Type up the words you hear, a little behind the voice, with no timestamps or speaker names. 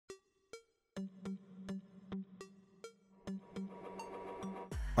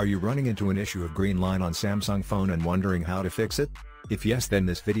Are you running into an issue of green line on Samsung phone and wondering how to fix it? If yes, then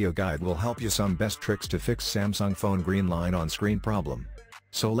this video guide will help you some best tricks to fix Samsung phone green line on screen problem.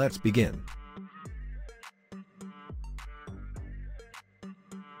 So let's begin.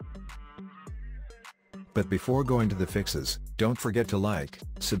 But before going to the fixes, don't forget to like,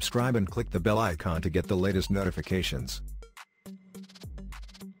 subscribe and click the bell icon to get the latest notifications.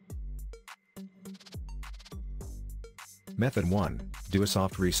 Method 1. Do a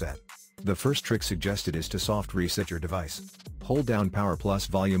soft reset. The first trick suggested is to soft reset your device. Hold down power plus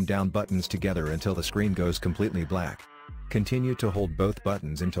volume down buttons together until the screen goes completely black. Continue to hold both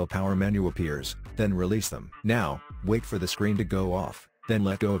buttons until power menu appears, then release them. Now, wait for the screen to go off, then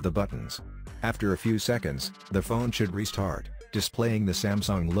let go of the buttons. After a few seconds, the phone should restart, displaying the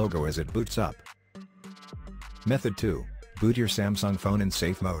Samsung logo as it boots up. Method 2. Boot your Samsung phone in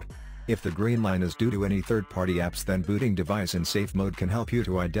safe mode. If the green line is due to any third-party apps, then booting device in safe mode can help you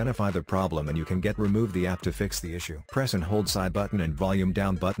to identify the problem and you can remove the app to fix the issue. Press and hold side button and volume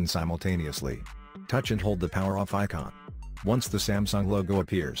down button simultaneously. Touch and hold the power off icon. Once the Samsung logo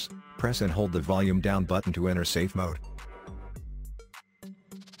appears, press and hold the volume down button to enter safe mode.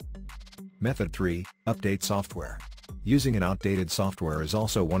 Method 3. Update software. Using an outdated software is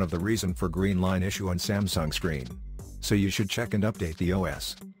also one of the reasons for green line issue on Samsung screen. So you should check and update the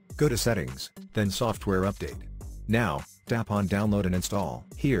OS. Go to Settings, then Software Update. Now, tap on Download and Install.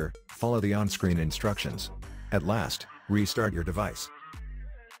 Here, follow the on-screen instructions. At last, restart your device.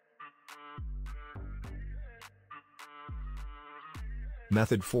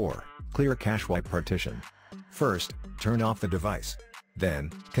 Method 4. Clear cache wipe partition. First, turn off the device.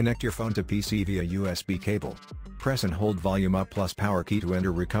 Then, connect your phone to PC via USB cable. Press and hold volume up plus power key to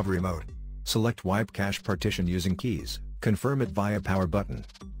enter recovery mode. Select Wipe Cache Partition using keys, confirm it via power button.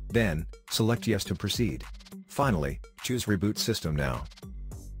 Then, select Yes to proceed. Finally, choose Reboot System now.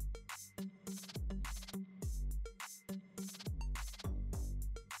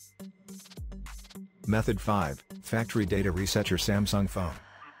 Method 5. Factory Data Reset your Samsung phone.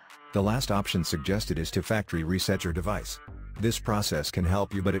 The last option suggested is to factory reset your device. This process can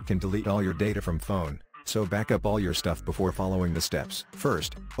help you, but it can delete all your data from phone, so back up all your stuff before following the steps.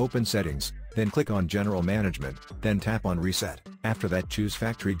 First, open Settings, then click on General Management, then tap on Reset. After that, choose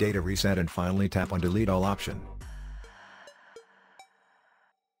Factory Data Reset and finally tap on Delete All option.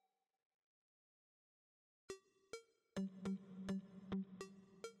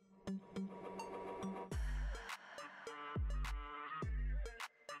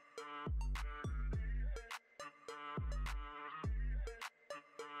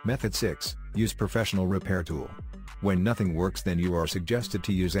 Method 6. Use Professional Repair Tool. When nothing works, then you are suggested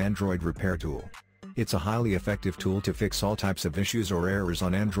to use Android Repair Tool. It's a highly effective tool to fix all types of issues or errors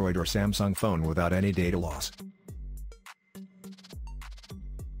on Android or Samsung phone without any data loss.